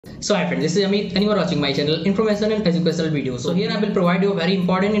So hi friends, this is Amit and you are watching my channel Information and Educational Videos. So here I will provide you very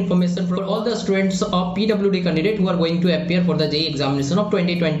important information for all the students of PWD candidate who are going to appear for the JEE examination of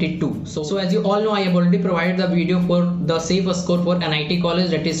 2022. So as you all know, I have already provided the video for the safe score for NIT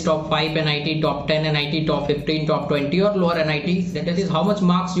college, that is top 5 NIT, top 10 NIT, top 15, top 20 or lower NIT. That is how much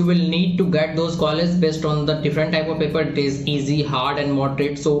marks you will need to get those colleges based on the different type of paper. It is easy, hard and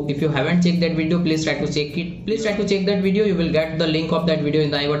moderate. So if you haven't checked that video, please try to check it. Please try to check that video. You will get the link of that video in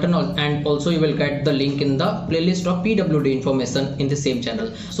the I button, and also you will get the link in the playlist of PWD information in the same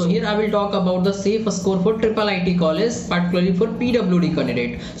channel. So here I will talk about the safe score for IIIT college, particularly for PWD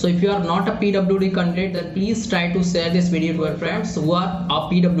candidate. So if you are not a PWD candidate, then please try to share this video to your friends who are a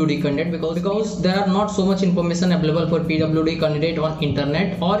PWD candidate, because there are not so much information available for PWD candidate on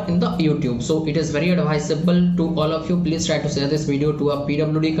internet or in the YouTube. So it is very advisable to all of you, please try to share this video to a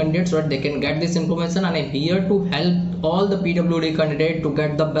PWD candidate so that they can get this information. And I'm here to help all the PWD candidate to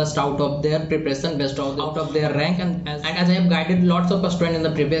get the best out of their preparation, best out of their rank. And as I have guided lots of students in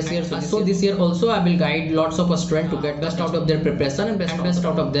the previous year, so this year also I will guide lots of students to get best out of their preparation and best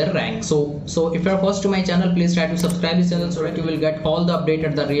out of their rank. So if you are first to my channel, please try to subscribe this channel so that you will get all the update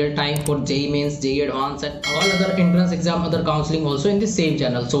at the real time for JEE Mains, JEE Advanced and all other entrance exam, other counseling also in the same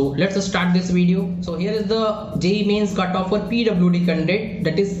channel. So let's start this video. So here is the JEE Mains cutoff for PWD candidate,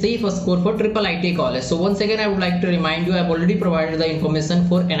 that is safe score for IIIT college. So once again I would like to remind you, I have already provided the information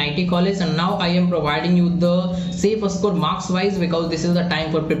for NIT college, and now I am providing you the safe score marks wise, because this is the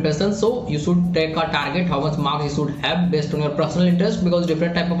time for preparation. So you should take a target how much marks you should have based on your personal interest, because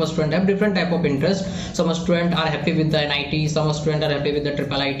different type of student have different type of interest. Some students are happy with the NIT, some students are happy with the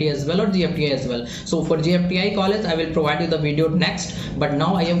IIIT as well or GFTI as well. So for GFTI college I will provide you the video next, but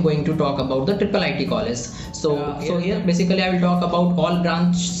now I am going to talk about the IIIT college. So here basically I will talk about all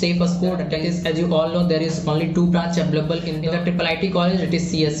branch safe score. That is, as you all know, there is only two branch available in the IIIT college, it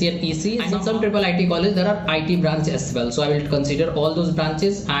is CSE and EC, and in some IIIT college there are IT branch as well. So I will consider all those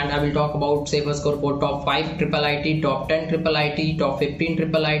branches and I will talk about safe score for top 5 IIIT, top 10 IIIT, top 15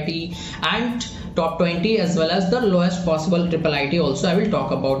 IIIT and top 20 as well as the lowest possible IIIT also I will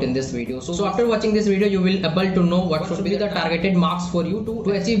talk about in this video. So after watching this video you will able to know what should be the targeted marks for you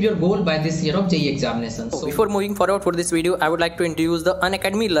to achieve your goal by this year of JEE examinations. So before moving forward for this video, I would like to introduce the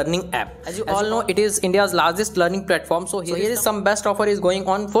Unacademy learning app. As you all know, it is India's largest learning platform. So here is some best offer is going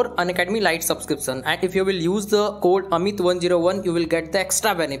on for Unacademy Lite subscription, and if you will use the code Amit101 you will get the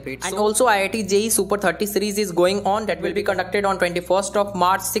extra benefits. And also IIT JEE Super 30 series is going on, that will be conducted on 21st of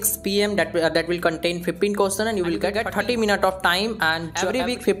March 6 PM. That will contain 15 questions and you will get 30 minutes of time, and every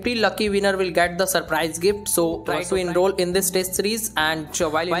week 50 lucky winner will get the surprise gift. So try to enroll in this test series, and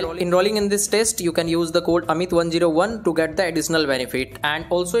while enrolling in this test you can use the code Amit101 to get the additional benefit. And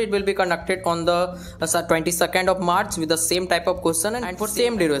also it will be conducted on the 22nd of March with the same type of question and for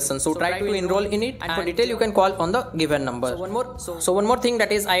same duration. So try to enroll in it, and for detail you can call on the given number. So one more thing,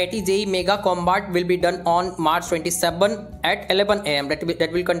 that is IIT JEE Mega Combat will be done on March 27 at 11 AM.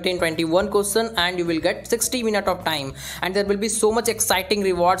 That will contain 21 questions and you will get 60 minutes of time, and there will be so much exciting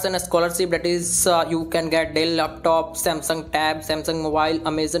rewards and a scholarship. That is you can get Dell laptop, Samsung tab, Samsung mobile,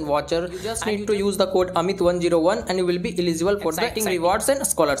 Amazon watcher. You just need to use the code Amit101 and you will be eligible for the exciting rewards and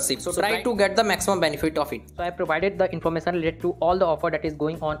scholarships. So try to get the maximum benefit of it. So I provided the information related to all the offer that is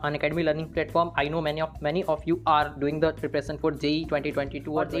going on Unacademy learning platform. I know many of you are doing the preparation for JEE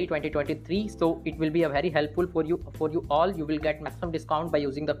 2022 or JEE 2023, so it will be a very helpful for you all. You will get maximum discount by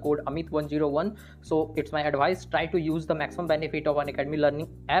using the code Amit101. So it's my advice, try to use the maximum benefit of Unacademy learning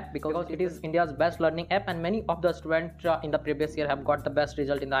app, because it is India's best learning app, and many of the students in the previous year have got the best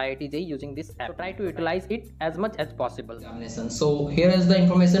result in the IIT JEE using this app. So try to utilize it as much as possible. So here is the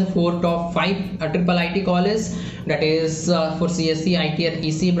information for top 5 IIIT college, that is for CSE, IT and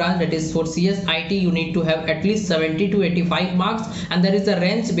EC branch. That is for CSIT you need to have at least 70 to 85 marks, and there is a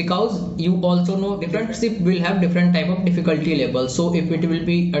range because you also know different shift will have different type of difficulty level. So if it will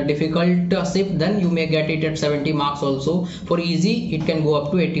be a difficult shift, then you may get it at 70 marks also. For easy it can go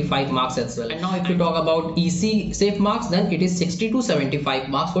up to 85 marks as well. And now if you talk about EC safe marks, then it is 60 to 75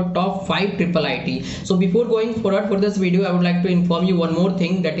 marks for top 5 IIIT. So before going forward for this video, I would like to inform you one more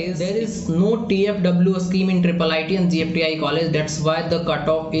thing, that is there is no TFW scheme in IIIT and GFTI college. That's why the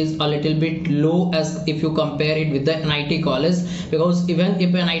cutoff is a little bit low as if you compare it with the NIT college, because even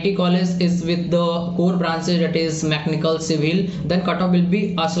if NIT college is with the core branches, that is mechanical, civil, then cutoff will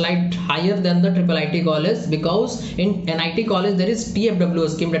be a slight higher than the IIIT college, because in NIT college there is PWD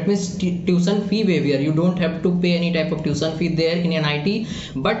scheme, that means tuition fee waiver. You don't have to pay any type of tuition fee there in NIT,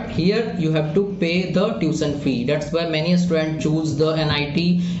 but here you have to pay the tuition fee. That's why many students choose the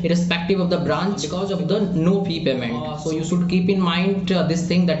NIT irrespective of the branch, because of the no fee payment. So you should keep in mind this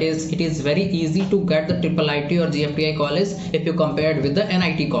thing, that is, it is very easy to get the IIIT or GFTI college if you compare it with the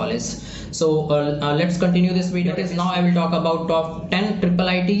NIT college. So let's continue this video. That is, now I will talk about top 10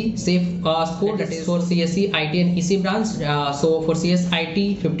 IIIT Safe score, that is for CSE, IT and EC branch. So for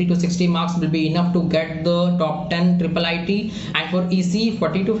CSIT, 50 to 60 marks will be enough to get the top 10 IIIT, and for EC,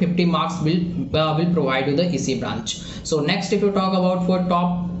 40 to 50 marks will provide you the EC branch. So next, if you talk about for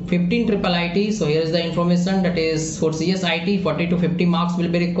top 15 IIIT, so here is the information, that is for CSIT 40 to 50 marks will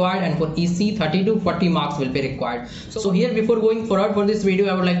be required, and for EC 30 to 40 marks will be required. So here, before going forward for this video,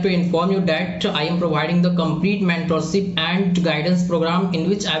 I would like to inform you that I am providing the complete mentorship and guidance program, in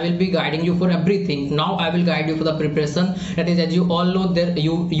which I will be guiding you for everything. Now I will guide you for the preparation, that is, as you all know, there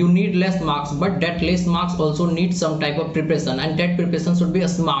you need less marks, but that less marks also need some type of preparation, and that preparation should be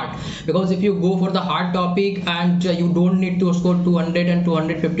smart, because if you go for the hard topic and you don't need to score 200 and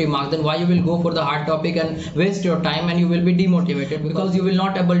 250 marks, then why you will go for the hard topic and waste your time, and you will be demotivated, because you will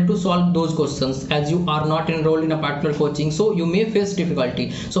not able to solve those questions as you are not enrolled in a particular coaching. So you may face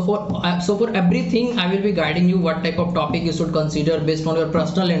difficulty. So for everything I will be guiding you what type of topic you should consider based on your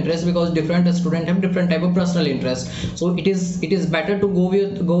personal interest, because different students have different type of personal interest. So it is better to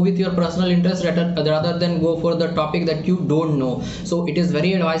go with your personal interest rather than go for the topic that you don't know. So it is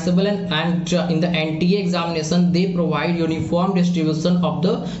very advisable, and in the NTA examination they provide uniform distribution of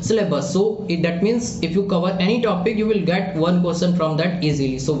the syllabus. So that means if you cover any topic, you will get one question from that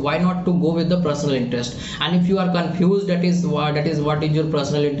easily. So why not to go with the personal interest? And if you are confused, that is what is your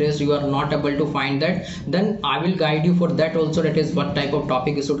personal interest, you are not able to find that, then I will guide you for that also, that is what type of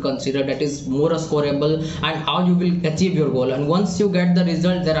topic you should consider that is more scoreable, and how you will achieve your goal. And once you get the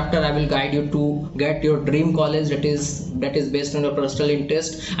result, thereafter I will guide you to get your dream college, that is based on your personal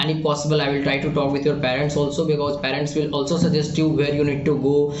interest. And if possible, I will try to talk with your parents also, because parents will also suggest you where you need to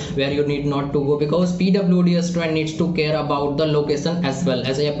go, where you need not to go, because PWD student needs to care about the location as well,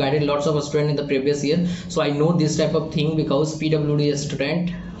 as I have guided lots of students in the previous year. So I know this type of thing, because PWD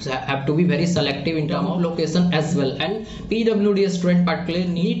student have to be very selective in terms of location as well, and PWD student particularly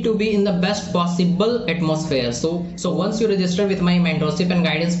need to be in the best possible atmosphere. So once you register with my mentorship and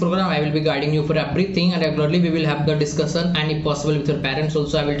guidance program, I will be guiding you for everything, and regularly we will have the discussion, and if possible with your parents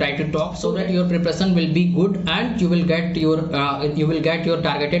also I will try to talk, so that your preparation will be good and you will get your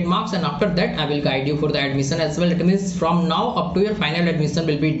targeted marks. And after that I will guide you for the admission as well. That means from now up to your final admission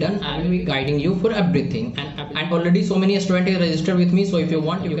will be done, I will be guiding you for everything. And already so many students registered with me, so if you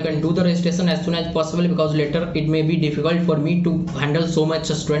want, you can do the registration as soon as possible, because later it may be difficult for me to handle so much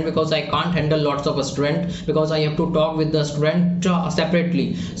student, because I can't handle lots of student, because I have to talk with the student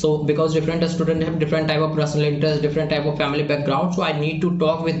separately. So because different students have different type of personal interest, different type of family background, so I need to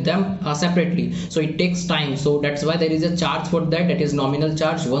talk with them separately. So it takes time. So that's why there is a charge for that, that is nominal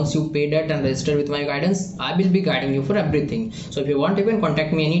charge. Once you pay that and register with my guidance, I will be guiding you for everything. So if you want, you can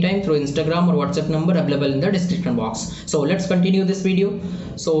contact me anytime through Instagram or WhatsApp number available in the description box. So let's continue this video.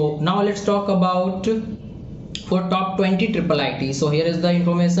 So now let's talk about for top 20 IIIT. So here is the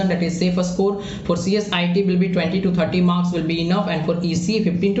information, that is safe score for CSIT will be 20 to 30 marks will be enough, and for EC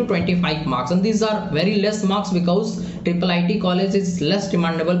 15 to 25 marks, and these are very less marks, because IIIT college is less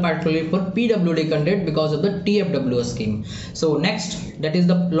demandable, particularly for PWD candidate, because of the TFW scheme. So next, that is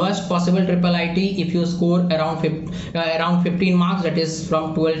the lowest possible IIIT. If you score around 15 marks, that is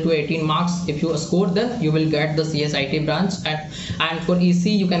from 12 to 18 marks, if you score, then you will get the CSIT branch, and for EC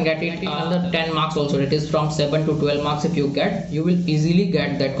you can get it under 10 marks also, that is from 7 to 12 marks. If you will easily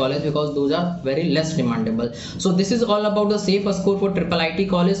get that college, because those are very less demandable. So this is all about the safe score for IIIT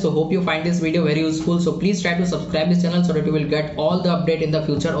college. So hope you find this video very useful. So please try to subscribe this channel, so that you will get all the update in the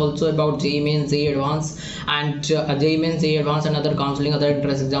future also about JEE Mains, JEE Advanced, and JEE Mains, JEE Advanced, and other counseling, other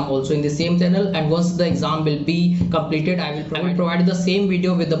entrance exam also in the same channel. And once the exam will be completed, I will provide the same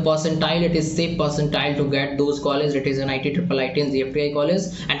video with the percentile, it is safe percentile to get those college, it is NIT, IIIT and GFTI college.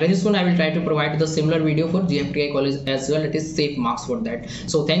 And very soon I will try to provide the similar video for GFTI college as well, it is safe marks for that.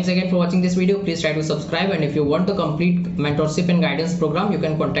 So thanks again for watching this video. Please try to subscribe, and if you want the complete mentorship and guidance program, you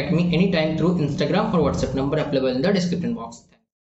can contact me anytime through Instagram or WhatsApp number available in the description box.